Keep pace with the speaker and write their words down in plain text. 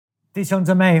弟兄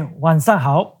姊妹，晚上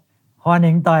好！欢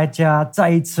迎大家再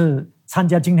一次参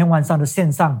加今天晚上的线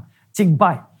上敬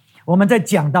拜。我们在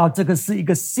讲到这个是一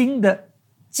个新的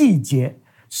季节，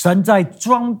神在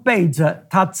装备着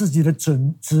他自己的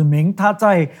子民，他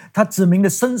在他子民的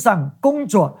身上工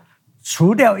作，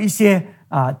除掉一些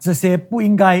这些不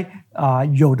应该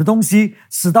有的东西，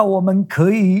使到我们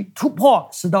可以突破，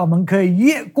使到我们可以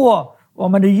越过我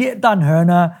们的约旦河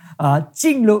呢，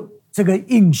进入这个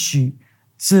应许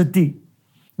之地。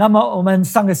那么我们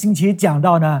上个星期讲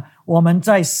到呢，我们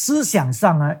在思想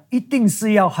上呢，一定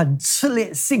是要很策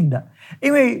略性的，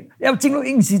因为要进入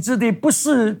应许之地不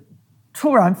是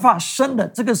突然发生的，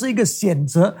这个是一个选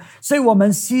择，所以我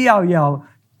们需要有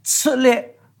策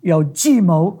略，有计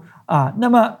谋那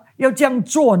么要这样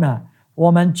做呢，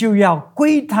我们就要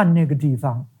窥探那个地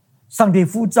方。上帝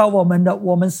呼召我们的，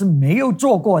我们是没有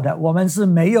做过的，我们是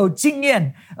没有经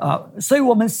验所以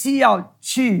我们需要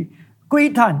去窥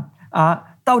探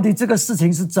到底这个事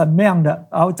情是怎么样的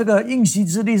这个应许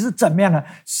之地是怎么样的，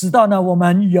使到呢我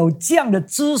们有这样的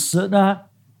知识呢，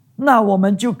那我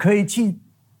们就可以去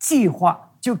计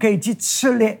划，就可以去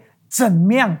策略怎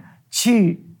么样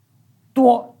去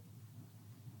夺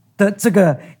的这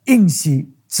个应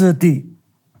许之地。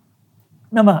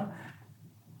那么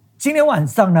今天晚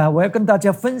上呢，我要跟大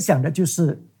家分享的就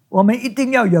是我们一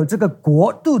定要有这个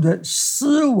国度的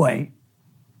思维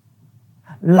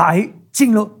来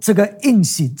进入这个应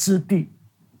许之地。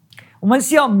我们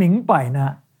需要明白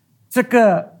呢，这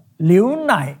个牛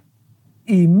奶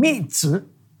与蜜汁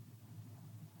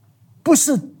不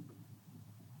是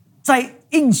在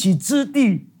应许之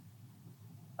地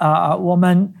我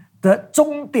们的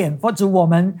终点，或者我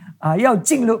们要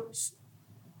进入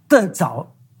得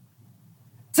着。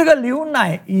这个牛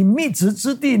奶与蜜汁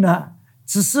之地呢，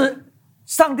只是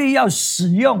上帝要使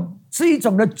用，是一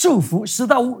种的祝福，使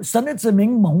到神的子民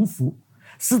蒙福，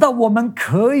使到我们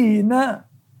可以呢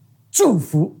祝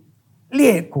福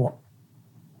列国。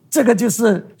这个就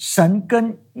是神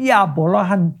跟亚伯拉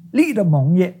罕立的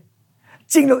盟约。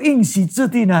进入应许之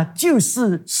地呢，就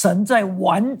是神在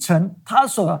完成他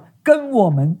所跟我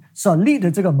们所立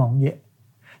的这个盟约。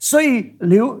所以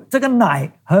这个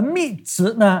奶和蜜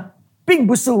汁呢，并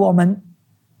不是我们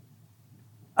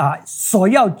所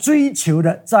要追求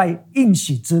的在应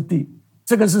许之地。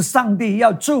这个是上帝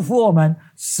要祝福我们，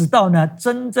使到呢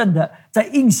真正的在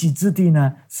应许之地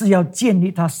呢，是要建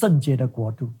立他圣洁的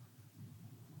国度，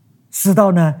使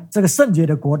到呢这个圣洁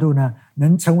的国度呢，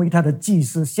能成为他的祭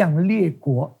司，向列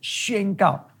国宣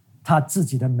告他自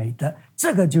己的美德。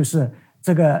这个就是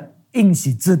这个应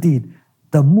许之地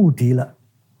的目的了。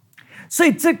所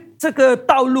以这个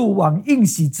道路往应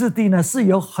许之地呢，是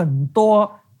有很多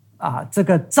这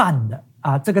个站的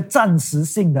这个暂时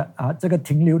性的这个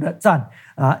停留的站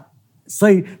所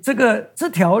以这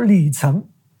条里程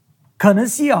可能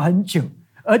需要很久，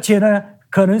而且呢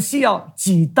可能需要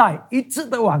几代一直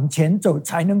的往前走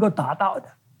才能够达到的。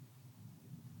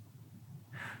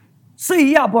所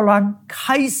以亚伯兰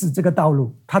开始这个道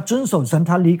路，他遵守神，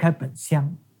他离开本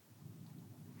乡。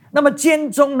那么间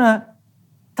中呢，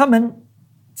他们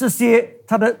这些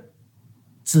他的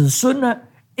子孙呢，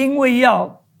因为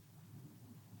要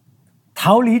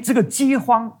逃离这个饥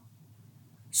荒，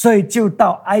所以就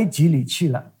到埃及里去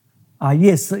了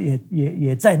耶稣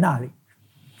也在那里。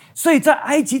所以在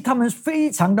埃及他们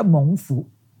非常的蒙福，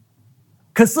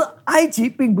可是埃及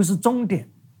并不是终点。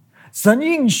神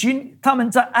应许他们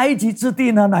在埃及之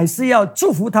地呢，乃是要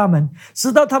祝福他们，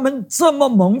使到他们这么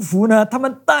蒙福呢，他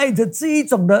们带着这一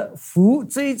种的福，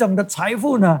这一种的财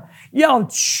富呢，要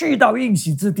去到应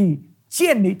许之地，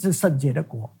建立这圣洁的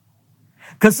国。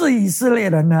可是以色列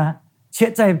人呢，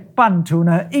却在半途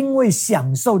呢，因为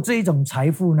享受这一种财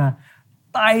富呢，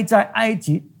待在埃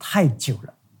及太久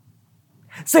了。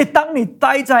所以当你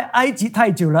待在埃及太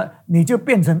久了，你就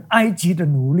变成埃及的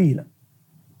奴隶了。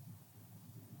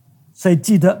所以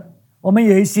记得，我们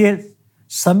有一些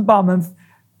神把我们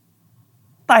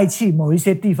带去某一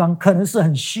些地方，可能是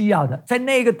很需要的，在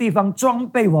那个地方装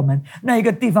备我们，那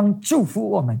个地方祝福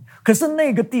我们。可是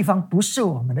那个地方不是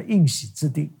我们的应许之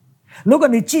地。如果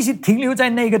你继续停留在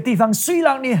那个地方，虽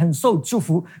然你很受祝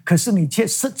福，可是你却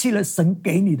失去了神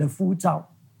给你的呼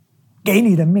召，给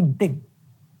你的命定。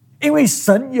因为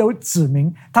神有指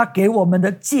明他给我们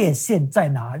的界限在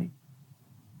哪里。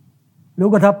如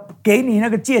果他给你那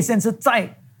个界限是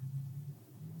在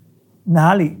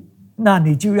哪里，那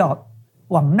你就要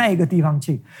往那个地方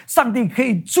去。上帝可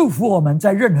以祝福我们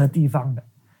在任何地方的，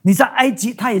你在埃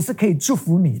及他也是可以祝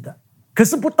福你的，可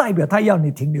是不代表他要你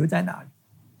停留在那里。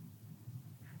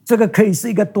这个可以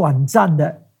是一个短暂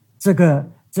的这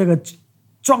个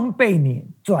装备你、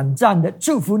短暂的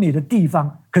祝福你的地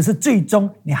方，可是最终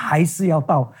你还是要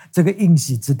到这个应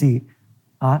许之地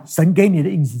啊，神给你的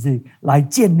应许之地来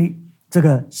建立这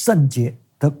个圣洁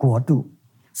的国度。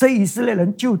所以以色列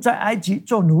人就在埃及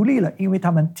做奴隶了，因为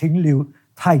他们停留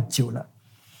太久了。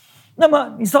那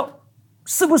么你说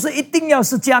是不是一定要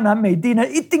是迦南美地呢？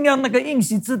一定要那个应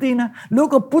许之地呢？如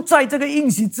果不在这个应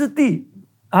许之地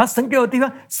啊，神给我的地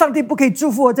方，上帝不可以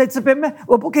祝福我在这边吗？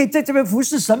我不可以在这边服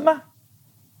侍神吗？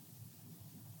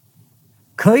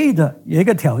可以的，有一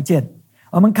个条件。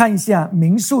我们看一下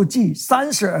民数记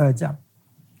32章，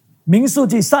民数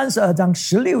记32章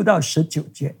16到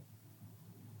19节。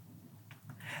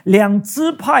两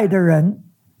支派的人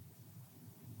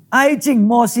挨近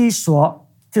摩西说，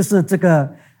就是这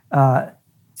个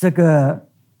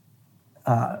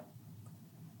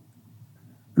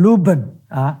Reuben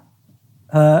啊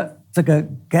和这个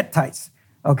Gadites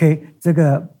OK 这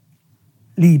个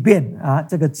里边啊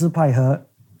这个支派和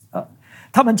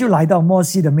他们就来到摩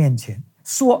西的面前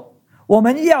说，我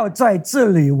们要在这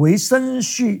里为牲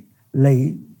畜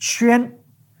垒圈，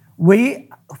为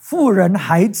妇人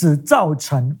孩子造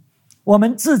城，我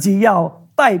们自己要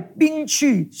带兵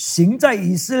去行在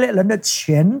以色列人的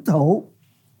前头，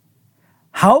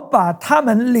好把他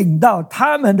们领到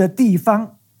他们的地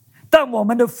方。但我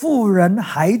们的妇人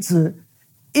孩子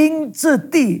因这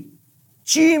地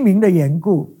居民的缘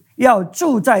故，要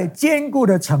住在坚固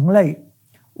的城内，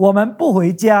我们不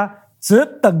回家，只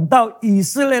等到以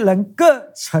色列人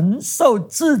各承受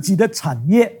自己的产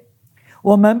业。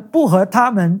我们不和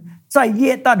他们在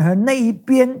约旦河那一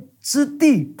边之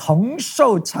地同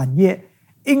受产业，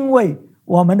因为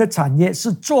我们的产业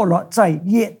是坐落在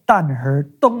约旦河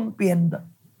东边的。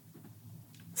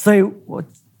所以我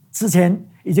之前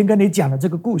已经跟你讲了这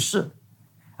个故事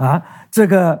啊，这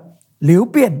个流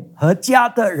便和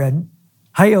迦的人，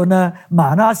还有呢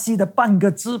马拿西的半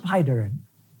个支派的人，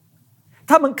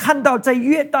他们看到在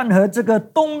约旦河这个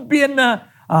东边呢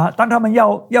当他们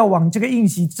要往这个应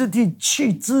许之地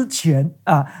去之前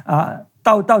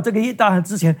到这个约旦河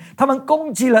之前，他们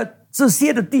攻击了这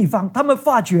些的地方。他们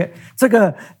发觉这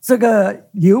个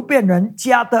流便人、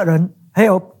迦的人，还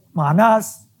有马拿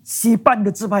西半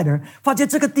个支派的人，发觉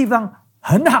这个地方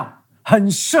很好，很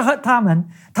适合他们。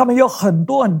他们有很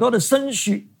多很多的牲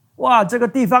畜，哇，这个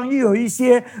地方又有一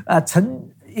些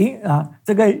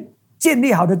这个建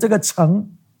立好的这个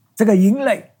城，这个营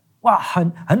垒，哇，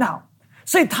很好。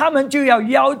所以他们就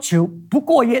要求不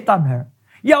过约旦河，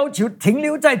要求停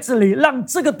留在这里，让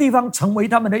这个地方成为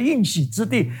他们的应许之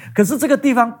地。可是这个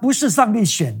地方不是上帝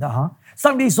选的啊，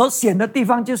上帝所选的地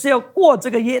方就是要过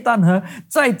这个约旦河，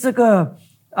在这个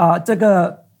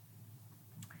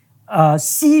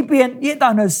西边，约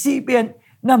旦河西边，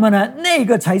那么呢，那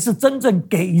个才是真正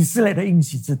给以色列的应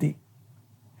许之地。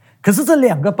可是这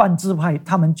两个半支派，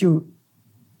他们就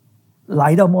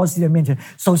来到摩西的面前。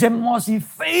首先摩西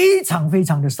非常非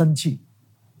常的生气，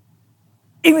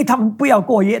因为他们不要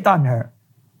过约旦河，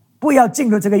不要进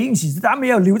入这个应许之地，他们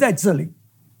要留在这里。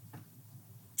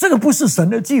这个不是神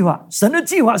的计划，神的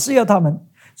计划是要他们。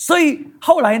所以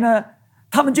后来呢，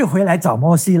他们就回来找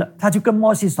摩西了。他就跟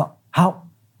摩西说，好，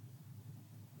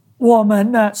我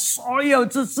们呢所有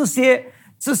这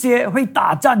些会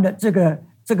打仗的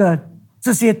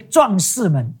这些壮士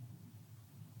们，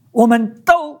我们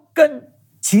都跟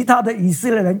其他的以色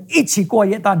列人一起过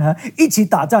约旦河，一起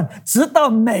打仗，直到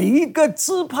每一个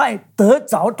支派得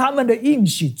着他们的应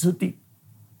许之地，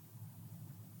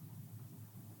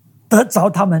得着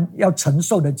他们要承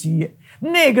受的基业。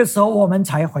那个时候我们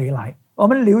才回来，我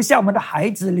们留下我们的孩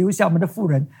子，留下我们的妇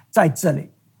人在这里，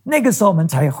那个时候我们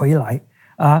才回来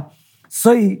啊。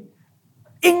所以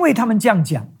因为他们这样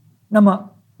讲，那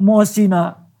么摩西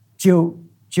呢就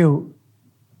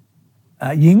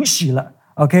允许了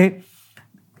OK。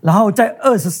 然后在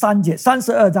23节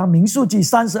32章民数记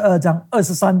32章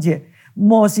23节，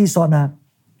摩西说呢，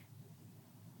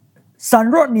倘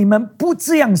若你们不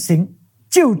这样行，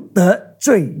就得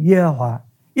罪耶和华，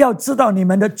要知道你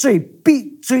们的罪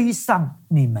必追上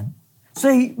你们。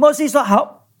所以摩西说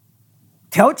好，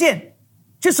条件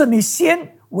就是你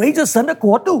先围着神的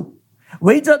国度，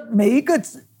围着每一个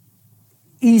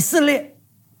以色列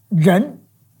人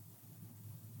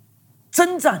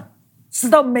征战，直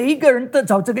到每一个人得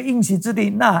着这个应许之地，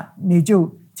那你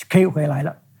就可以回来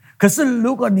了。可是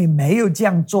如果你没有这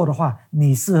样做的话，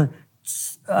你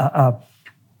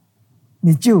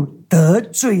就得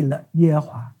罪了耶和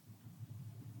华，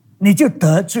你就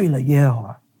得罪了耶和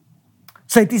华。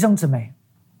所以弟兄姊妹，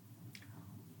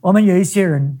我们有一些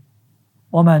人，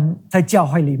我们在教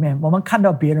会里面，我们看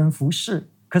到别人服侍，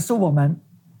可是我们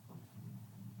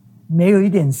没有一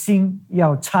点心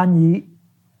要参与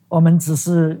我们只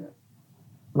是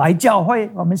来教会，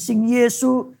我们信耶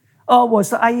稣，我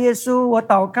是爱耶稣，我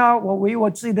祷告，我为我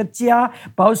自己的家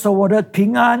保守我的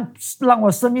平安，让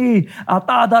我生意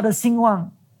大大的兴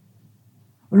旺。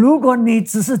如果你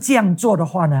只是这样做的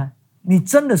话呢，你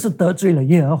真的是得罪了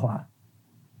耶和华。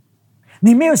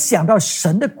你没有想到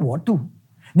神的国度，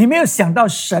你没有想到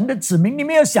神的子民，你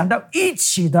没有想到一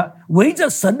起的围着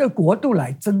神的国度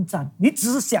来征战，你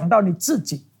只是想到你自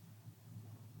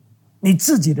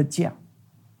己的家。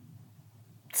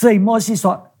所以摩西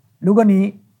说，如果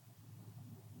你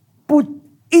不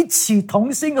一起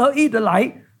同心合意的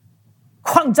来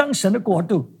扩张神的国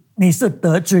度，你是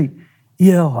得罪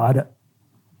耶和华的。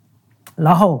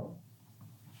然后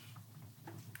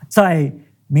在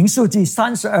民数记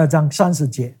32章30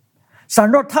节，倘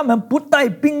若他们不带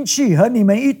兵去和你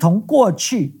们一同过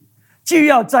去，就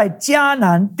要在迦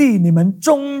南地你们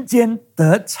中间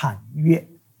得产业。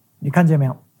你看见没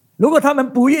有？如果他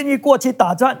们不愿意过去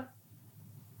打仗，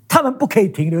他们不可以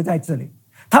停留在这里，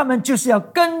他们就是要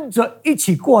跟着一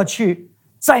起过去，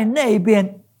在那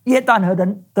边约旦河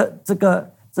的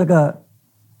这个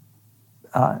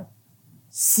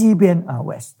西边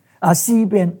west 西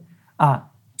边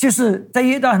就是在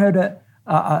约旦河的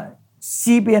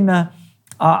西边呢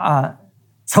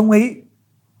成为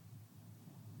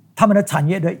他们的产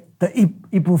业的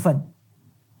一部分。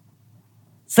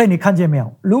所以你看见没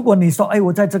有？如果你说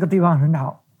我在这个地方很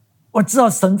好，我知道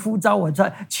神呼召我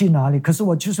在去哪里，可是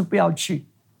我就是不要去，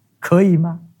可以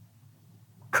吗？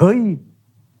可以。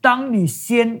当你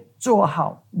先做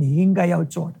好你应该要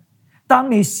做的，当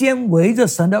你先围着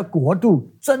神的国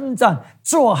度征战，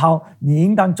做好你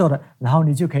应当做的，然后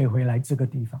你就可以回来这个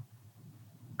地方。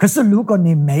可是如果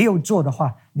你没有做的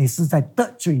话，你是在得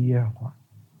罪耶和华。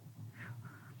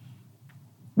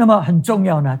那么很重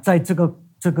要呢，在这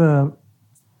个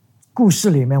故事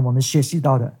里面我们学习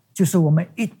到的就是我们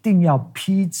一定要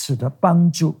彼此的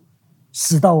帮助，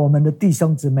使到我们的弟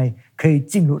兄姊妹可以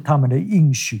进入他们的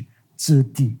应许之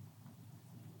地。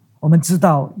我们知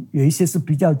道有一些是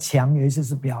比较强，有一些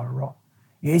是比较弱，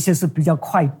有一些是比较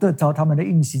快得着他们的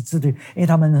应许之地，因为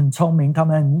他们很聪明，他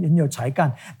们很有才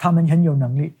干，他们很有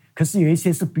能力。可是有一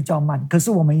些是比较慢，可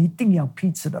是我们一定要彼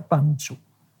此的帮助。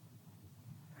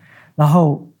然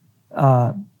后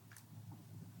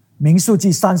民数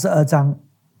记32章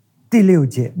第6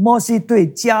节，摩西对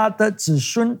迦的子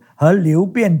孙和流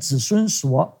便子孙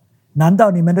说，难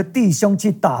道你们的弟兄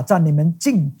去打仗，你们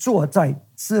竟坐在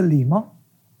这里吗？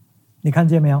你看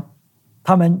见没有？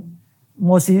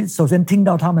摩西首先听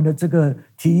到他们的这个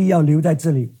提议要留在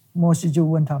这里，摩西就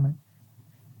问他们，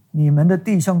你们的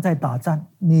弟兄在打仗，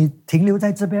你停留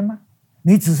在这边吗？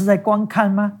你只是在观看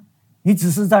吗？你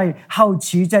只是在好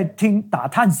奇，在听打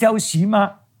探消息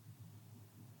吗？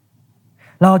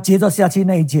然后接着下去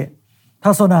那一节，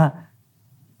他说呢，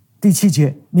第7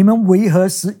节，你们为何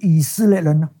使以色列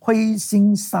人灰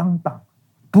心丧胆，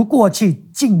不过去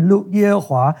进入耶和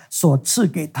华所赐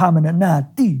给他们的那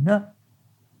地呢？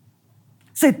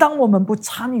所以当我们不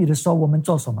参与的时候，我们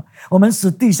做什么？我们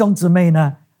使弟兄姊妹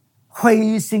呢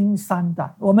灰心丧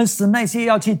胆，我们使那些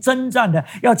要去征战的，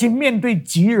要去面对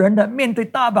敌人的，面对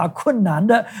大把困难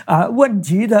的问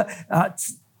题的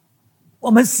我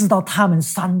们使到他们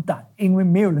丧胆，因为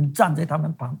没有人站在他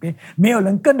们旁边，没有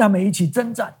人跟他们一起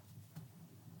征战，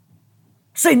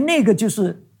所以那个就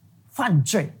是犯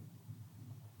罪。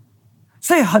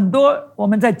所以很多我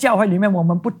们在教会里面我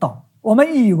们不懂，我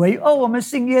们以为我们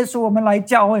信耶稣，我们来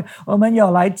教会，我们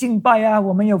有来敬拜啊，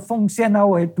我们有奉献啊，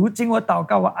我读经，我祷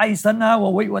告，我爱神啊，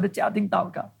我为我的家庭祷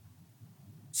告，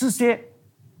这些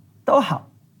都好。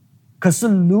可是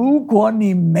如果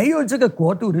你没有这个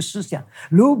国度的思想，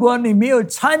如果你没有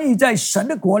参与在神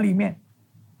的国里面，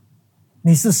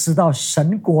你是使到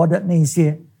神国的那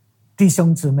些弟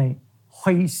兄姊妹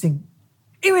灰心。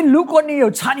因为如果你有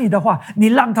参与的话，你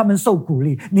让他们受鼓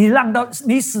励，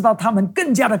你使到他们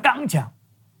更加的刚强。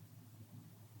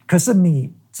可是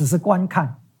你只是观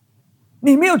看，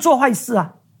你没有做坏事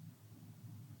啊，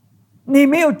你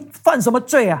没有犯什么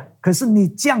罪啊，可是你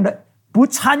这样的不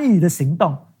参与的行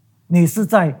动，你是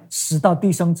在使到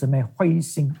弟兄姊妹灰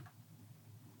心，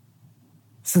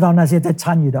使到那些在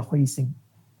参与的灰心。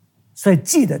所以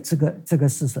记得这个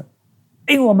事实，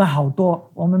因为我们好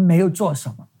多我们没有做什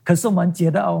么，可是我们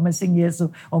觉得我们信耶稣，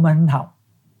我们很好。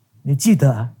你记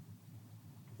得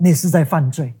你是在犯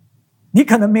罪，你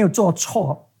可能没有做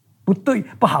错不对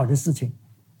不好的事情，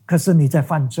可是你在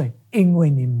犯罪，因为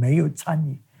你没有参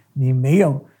与，你没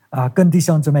有跟弟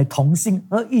兄姊妹同心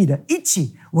合意的一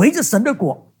起围着神的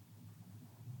国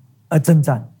而征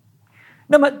战。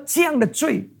那么这样的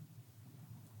罪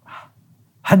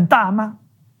很大吗？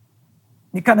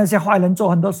你看那些坏人做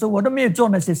很多事，我都没有做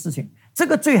那些事情，这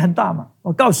个罪很大嘛？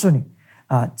我告诉你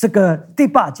这个第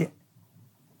八节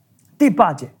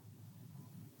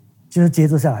就是接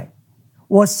着下来，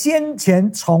我先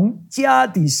前从加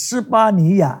底斯巴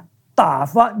尼亚打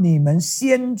发你们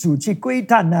先祖去窥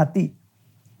探那地，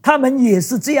他们也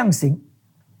是这样行，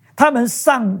他们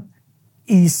上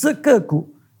以斯各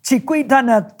谷去窥探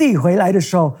那地回来的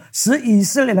时候，使以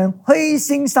色列人灰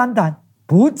心丧胆，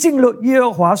不进入耶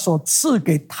和华所赐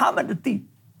给他们的地。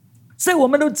所以我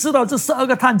们都知道这12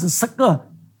个探子10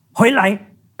个回来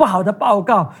不好的报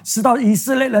告，使到以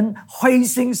色列人灰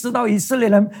心，使到以色列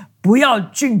人不要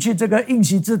进去这个应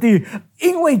许之地，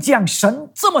因为这样神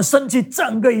这么生气，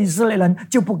整个以色列人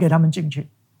就不给他们进去。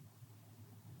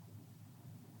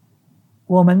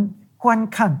我们观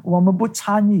看，我们不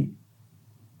参与，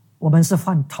我们是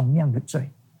犯同样的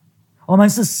罪，我们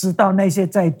是使到那些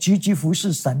在积极服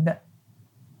侍神的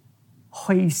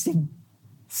灰心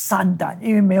丧胆，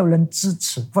因为没有人支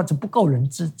持，或者不够人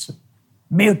支持，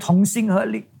没有同心合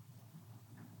力。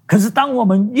可是当我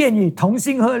们愿意同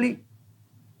心合力，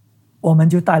我们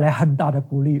就带来很大的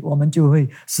鼓励，我们就会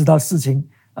使到事情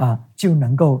就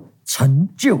能够成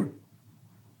就了。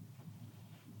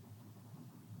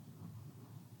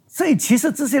所以其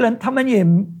实这些人他们也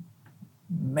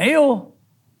没有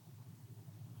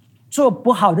做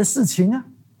不好的事情啊，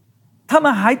他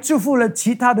们还祝福了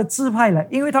其他的支派了，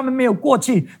因为他们没有过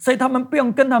去，所以他们不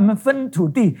用跟他们分土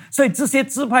地，所以这些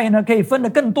支派呢可以分得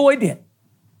更多一点，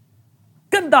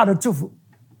更大的祝福。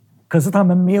可是他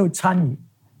们没有参与，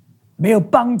没有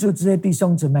帮助这些弟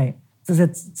兄姊妹，这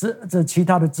其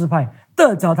他的支派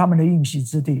得着他们的应许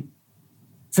之地，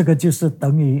这个就是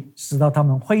等于使到他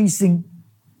们灰心，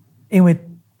因为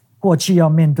过去要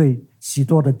面对许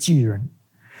多的巨人。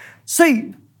所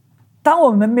以当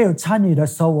我们没有参与的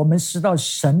时候，我们使到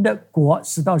神的国，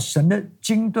使到神的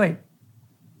军队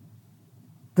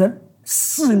的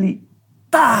势力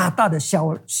大大的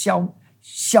消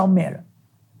灭了。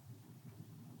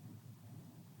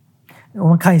我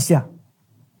们看一下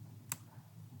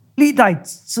历代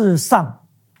志上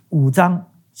5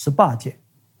章18节，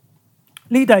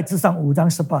历代志上5章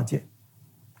18节，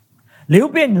流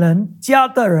便人、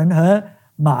迦得人和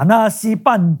玛拿西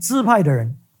半支派的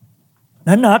人，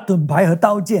能拿盾牌和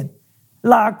刀剑，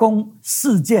拉弓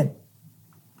射箭，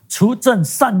除阵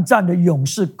善战的勇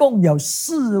士共有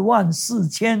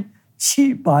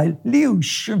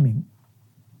44760名。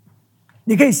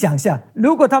你可以想象，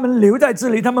如果他们留在这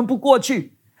里，他们不过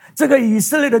去，这个以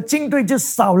色列的军队就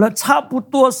少了差不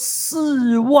多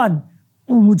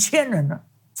45000人了，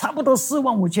差不多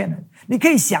45000人。你可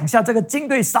以想象，这个军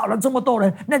队少了这么多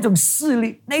人，那种势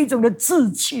力，那种的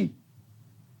志气，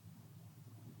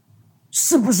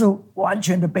是不是完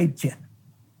全的被减？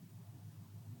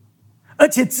而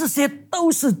且这些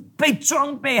都是被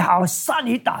装备好、善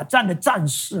于打仗的战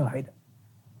士来的。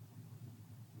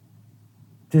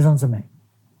弟兄姊妹，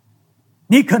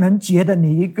你可能觉得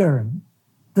你一个人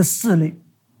的势力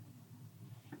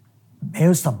没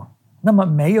有什么，那么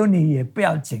没有你也不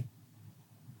要紧。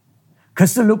可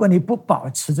是如果你不保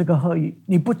持这个合一，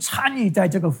你不参与在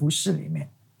这个服事里面，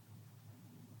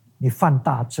你犯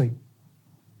大罪。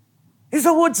你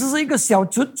说我只是一个小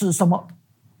卒子什么？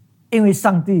因为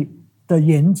上帝的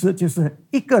原则就是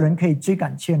一个人可以追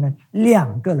赶千人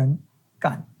，2个人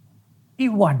赶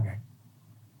10000人。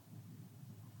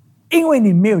因为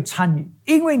你没有参与，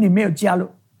因为你没有加入，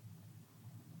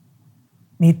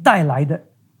你带来的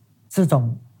这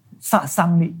种杀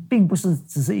伤力，并不是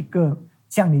只是一个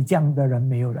像你这样的人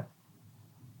没有了，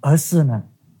而是呢，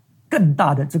更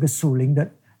大的这个属灵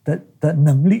的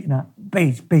能力呢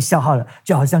被消耗了，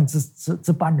就好像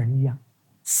这班人一样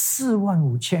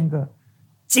，45000个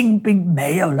精兵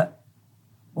没有了，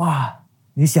哇！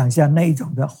你想象那一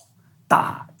种的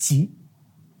打击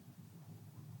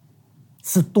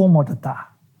是多么的大。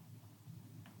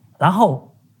然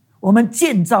后我们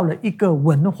建造了一个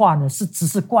文化呢，是只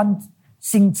是关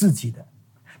心自己的，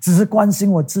只是关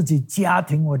心我自己家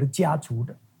庭、我的家族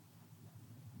的。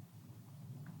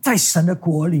在神的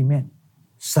国里面，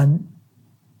神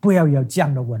不要有这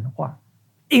样的文化，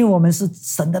因为我们是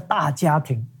神的大家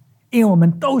庭，因为我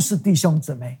们都是弟兄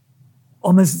姊妹，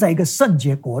我们是在一个圣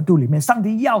洁国度里面，上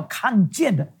帝要看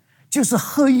见的就是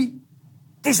合一，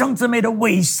弟兄姊妹的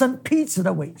委身，彼此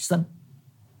的委身。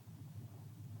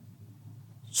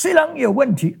虽然有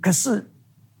问题，可是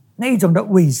那一种的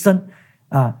委身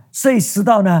所以使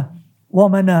到呢，我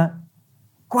们呢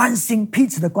关心彼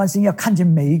此的关心，要看见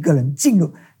每一个人进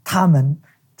入他们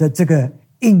的这个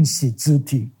应许之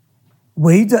地，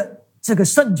围着这个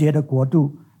圣洁的国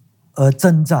度而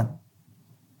征战。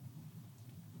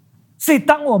所以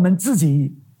当我们自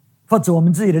己或者我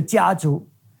们自己的家族，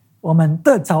我们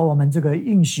得着我们这个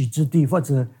应许之地，或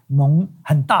者蒙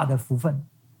很大的福分。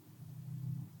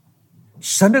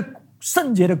神的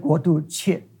圣洁的国度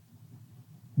却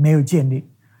没有建立，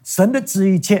神的旨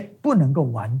意却不能够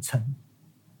完成。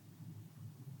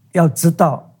要知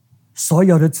道所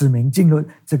有的子民进入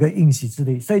这个应许之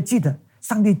地，所以记得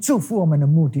上帝祝福我们的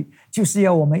目的就是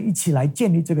要我们一起来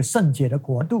建立这个圣洁的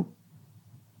国度，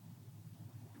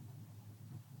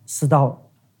使到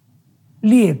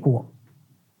列国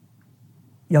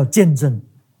要见证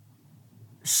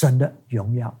神的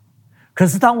荣耀。可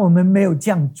是当我们没有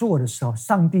这样做的时候，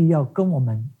上帝要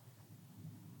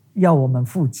我们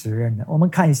负责任的。我们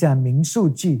看一下民数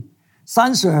记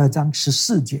32章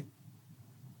14节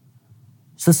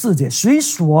，14节，谁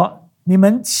说你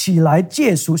们起来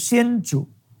借赎先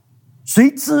祖？谁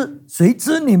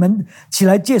知你们起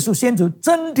来借赎先祖，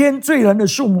增添罪人的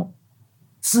数目，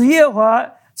使耶和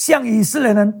华向以色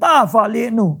列人大发烈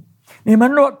怒。你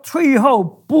们若退后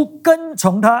不跟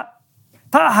从他，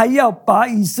他还要把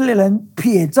以色列人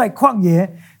撇在旷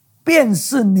野，便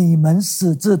是你们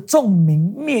使这众民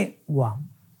灭亡。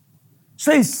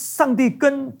所以上帝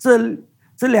跟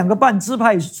这两个半支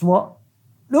派说，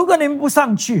如果你们不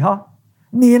上去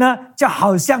你呢就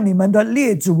好像你们的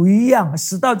列祖一样，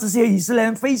使到这些以色列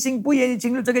人非心不愿意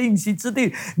进入这个应许之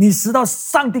地，你使到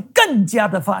上帝更加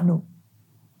的发怒，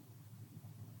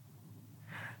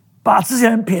把这些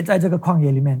人撇在这个旷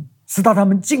野里面，使到他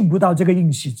们进不到这个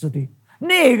应许之地。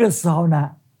那个时候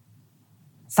呢，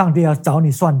上帝要找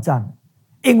你算账，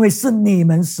因为是你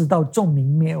们使到众民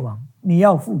灭亡，你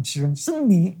要负责任，是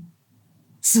你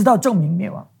使到众民灭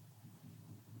亡。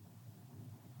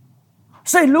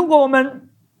所以如果我们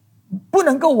不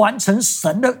能够完成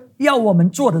神的要我们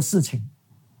做的事情，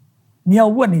你要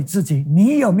问你自己，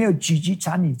你有没有积极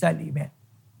参与在里面？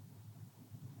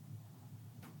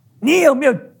你有没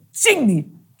有尽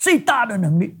你最大的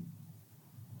能力，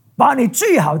把你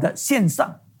最好的献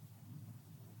上，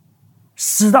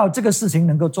使到这个事情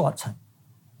能够做成？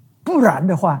不然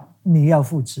的话，你要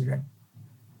负责任，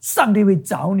上帝会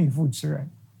找你负责任。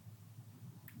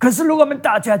可是如果我们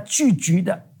大家聚集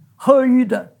的、合一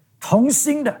的、同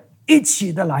心的、一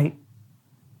起的来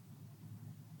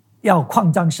要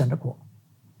扩张神的国，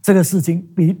这个事情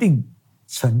必定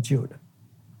成就的。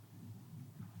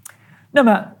那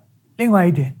么另外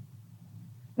一点，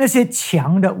那些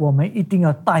强的我们一定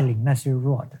要带领那些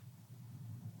弱的，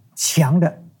强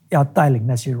的要带领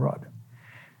那些弱的。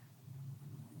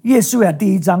约书亚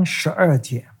第1章12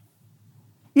节，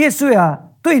约书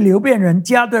亚对流便人、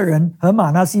迦得人和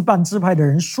玛拿西半支派的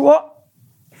人说，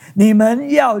你们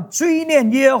要追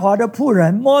念耶和华的仆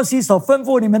人摩西所吩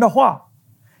咐你们的话，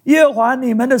耶和华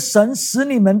你们的神使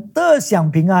你们得享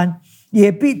平安，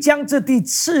也必将这地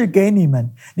赐给你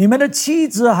们，你们的妻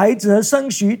子、孩子和牲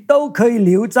畜都可以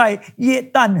留在约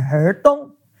旦河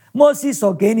东摩西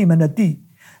所给你们的地。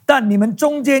但你们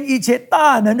中间一切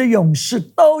大能的勇士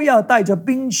都要带着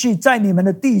兵器，在你们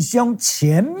的弟兄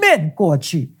前面过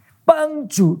去，帮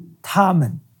助他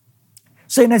们。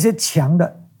所以那些强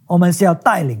的我们是要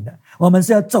带领的，我们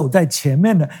是要走在前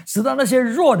面的，使到那些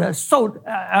弱的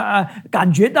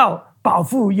感觉到保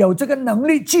护，有这个能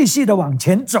力继续的往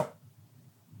前走。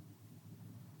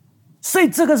所以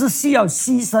这个是需要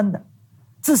牺牲的。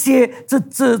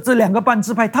这两个半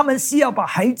支派，他们需要把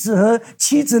孩子和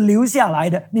妻子留下来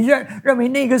的，你认为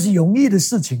那个是容易的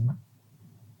事情吗？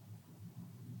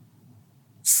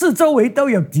四周围都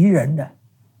有敌人的，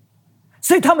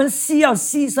所以他们需要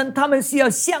牺牲，他们需要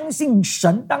相信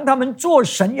神。当他们做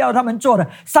神要他们做的，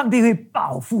上帝会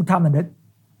保护他们的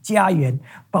家园，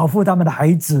保护他们的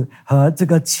孩子和这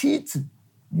个妻子。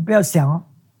你不要想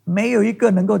没有一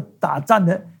个能够打仗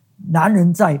的男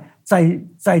人在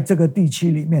这个地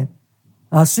区里面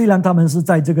虽然他们是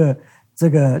在这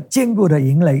个坚固的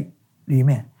营垒里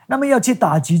面，那么要去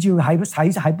打击就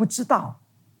还不知道，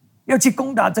要去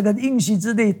攻打这个应许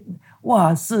之地，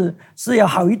哇，是要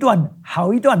好一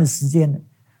段的时间的。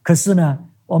可是呢，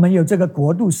我们有这个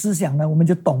国度思想呢，我们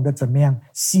就懂得怎么样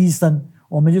牺牲，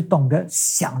我们就懂得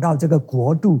想到这个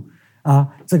国度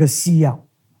这个需要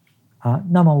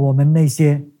那么我们那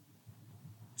些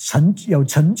有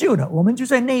成就的，我们就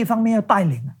在那一方面要带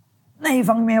领那一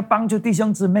方面要帮助弟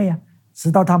兄姊妹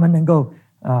使到他们能够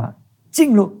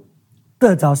进入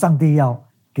得着上帝要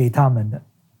给他们的。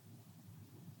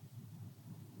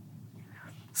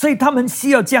所以他们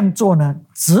需要这样做呢，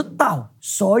直到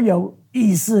所有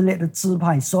以色列的支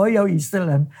派，所有以色列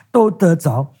人都得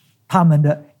着他们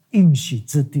的应许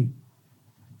之地。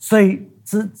所以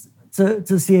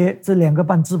这两个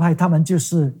半支派，他们就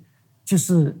是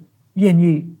愿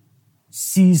意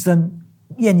牺牲，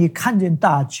愿意看见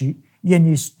大局，愿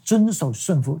意遵守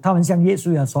顺服。他们向耶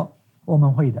稣要说：“我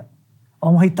们会的，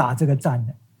我们会打这个战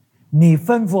的。你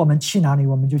吩咐我们去哪里，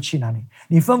我们就去哪里；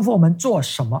你吩咐我们做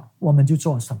什么，我们就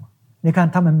做什么。”你看，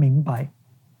他们明白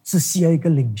是需要一个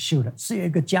领袖的，是有一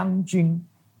个将军。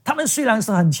他们虽然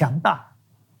是很强大，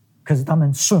可是他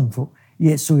们顺服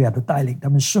耶稣亚的带领，他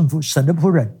们顺服神的仆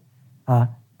人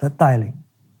的带领。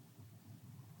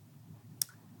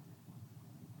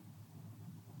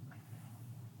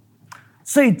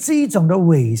所以这一种的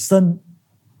委身，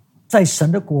在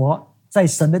神的国，在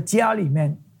神的家里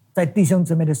面，在弟兄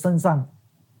姊妹的身上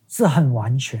是很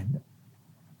完全的。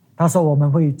他说我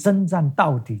们会征战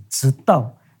到底，直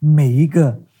到每一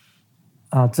个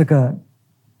这个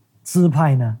支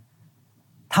派呢，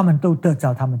他们都得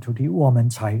着他们土地，我们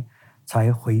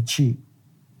才回去。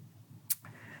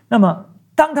那么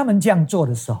当他们这样做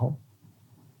的时候，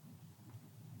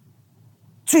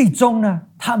最终呢，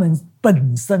他们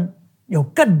本身有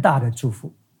更大的祝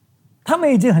福。他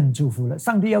们已经很祝福了，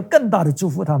上帝要更大的祝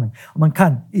福他们。我们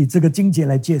看以这个经节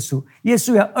来结束，约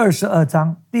书亚22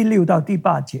章第6到第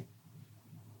8节。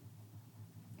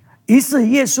于是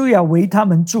约书亚为他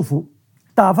们祝福，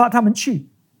打发他们去，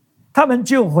他们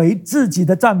就回自己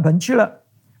的帐篷去了。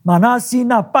玛拿西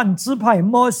那半支派，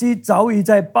摩西早已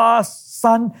在巴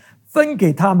山分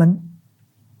给他们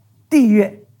地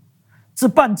业，这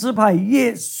半支派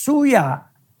约书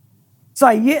亚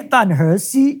在约旦河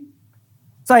西，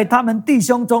在他们弟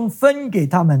兄中分给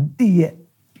他们地业。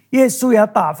约书亚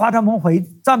打发他们回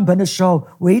帐篷的时候，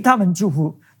为他们祝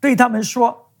福，对他们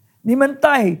说：你们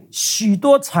带许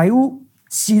多财物，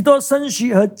许多牲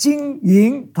畜和金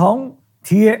银铜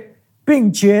铁，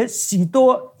并且许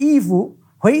多衣服，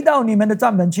回到你们的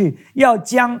帐篷去，要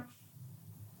将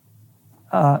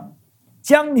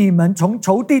你们从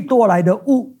仇敌夺来的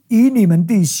物与你们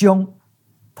弟兄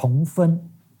同分。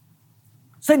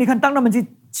所以你看，当他们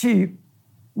去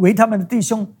为他们的弟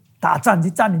兄打仗，去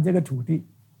占领这个土地，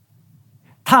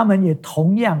他们也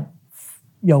同样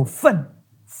有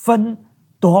分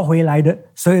夺回来的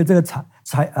所有这个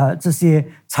这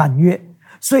些产业。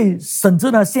所以甚至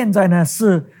呢，现在呢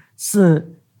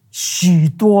是许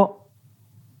多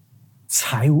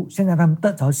财物，现在他们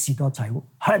得着许多财物，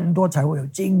很多财物，有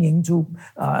金银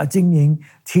金银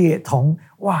铁铜，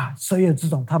哇，所有这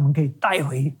种他们可以带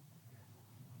回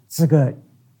这个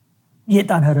约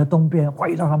旦河的东边，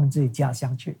回到他们自己家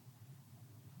乡去。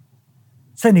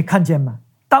所以你看见吗？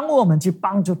当我们去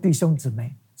帮助弟兄姊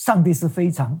妹，上帝是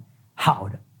非常好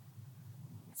的，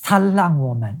他让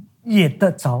我们也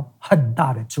得着很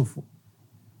大的祝福。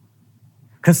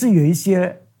可是有一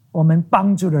些我们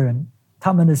帮助的人，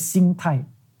他们的心态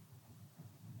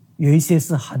有一些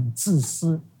是很自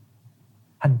私、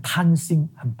很贪心、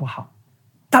很不好。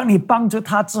当你帮助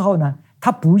他之后呢，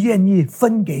他不愿意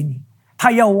分给你，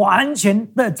他要完全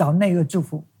得着那个祝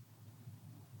福。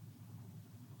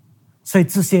所以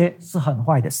这些是很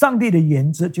坏的。上帝的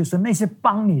原则就是那些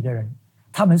帮你的人，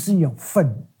他们是有份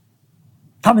的，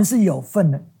他们是有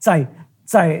份的，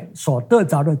在所得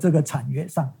着的这个产业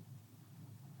上。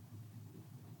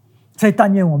所以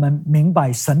但愿我们明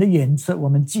白神的原则，我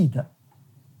们记得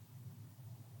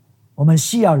我们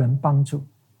需要人帮助，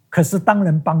可是当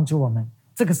人帮助我们，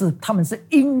这个是他们是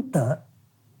应得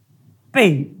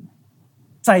被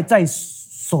在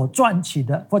所赚取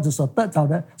的或者所得着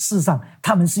的事上，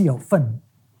他们是有份的，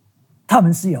他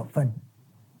们是有份的。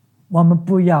我们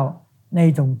不要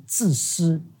那种自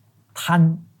私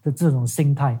贪的这种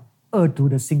心态，恶毒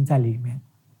的心在里面。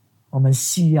我们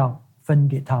需要分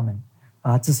给他们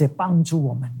这些帮助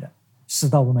我们的，使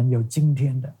到我们有今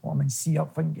天的，我们需要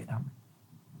分给他们，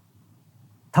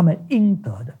他们应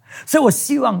得的。所以我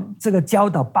希望这个教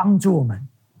导帮助我们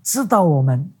知道我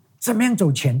们怎么样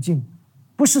走前进，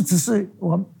不是只是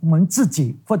我们自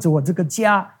己或者我这个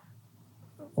家，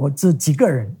我这几个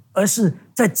人，而是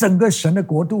在整个神的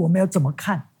国度，我们要怎么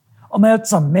看，我们要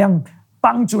怎么样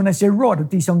帮助那些弱的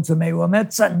弟兄姊妹，我们要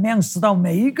怎么样使到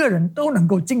每一个人都能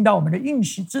够进到我们的应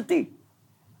许之地。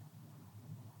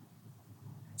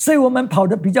所以我们跑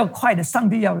得比较快的，上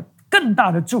帝要更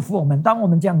大的祝福我们。当我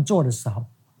们这样做的时候，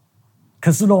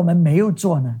可是如果我们没有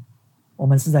做呢，我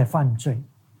们是在犯罪，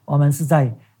我们是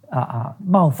在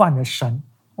冒犯了神，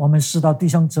我们使到弟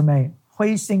兄姊妹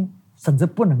灰心，甚至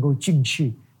不能够进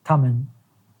去他们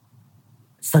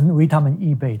神为他们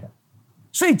预备的。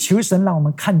所以求神让我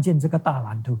们看见这个大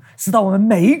蓝图，使到我们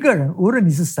每一个人，无论你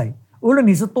是谁，无论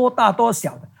你是多大多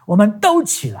小的，我们都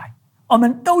起来，我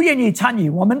们都愿意参与，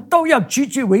我们都要聚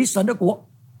聚为神的国。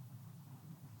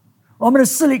我们的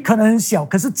势力可能很小，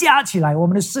可是加起来我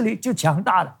们的势力就强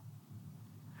大了。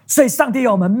所以上帝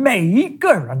要我们每一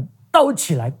个人都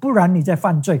起来，不然你在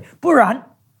犯罪，不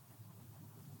然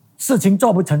事情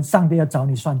做不成，上帝要找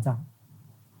你算账。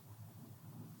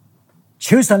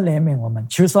求神怜悯我们，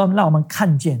求神让我们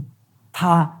看见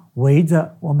他围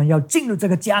着我们要进入这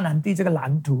个迦南地这个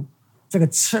蓝图，这个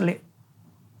策略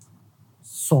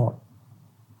所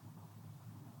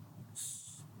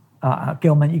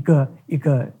给我们一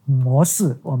个模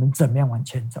式，我们怎么样往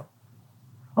前走。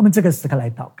我们这个时刻来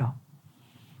祷告。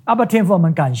阿爸天父，我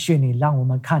们感谢你，让我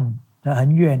们看得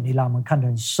很远，你让我们看得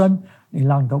很深，你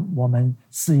让我们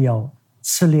是有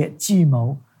策略计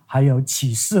谋还有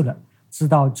启示的，知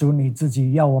道主你自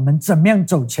己要我们怎么样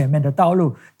走前面的道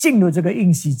路，进入这个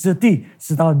应许之地，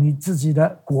知道你自己的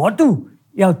国度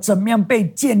要怎么样被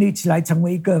建立起来，成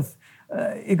为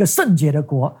一个圣洁的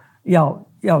国，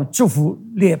要祝福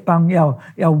列邦，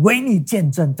要为你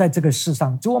见证在这个世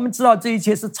上。主，我们知道这一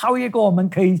切是超越过我们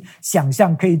可以想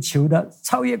象可以求的，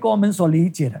超越过我们所理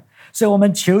解的，所以我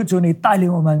们求主你带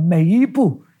领我们每一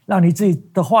步，让你自己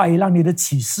的话语，让你的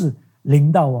启示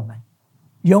临到我们。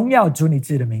荣耀主你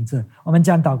自己的名字，我们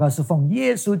将祷告是奉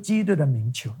耶稣基督的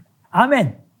名求，阿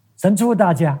们。神祝福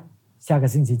大家，下个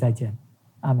星期再见，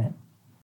阿们。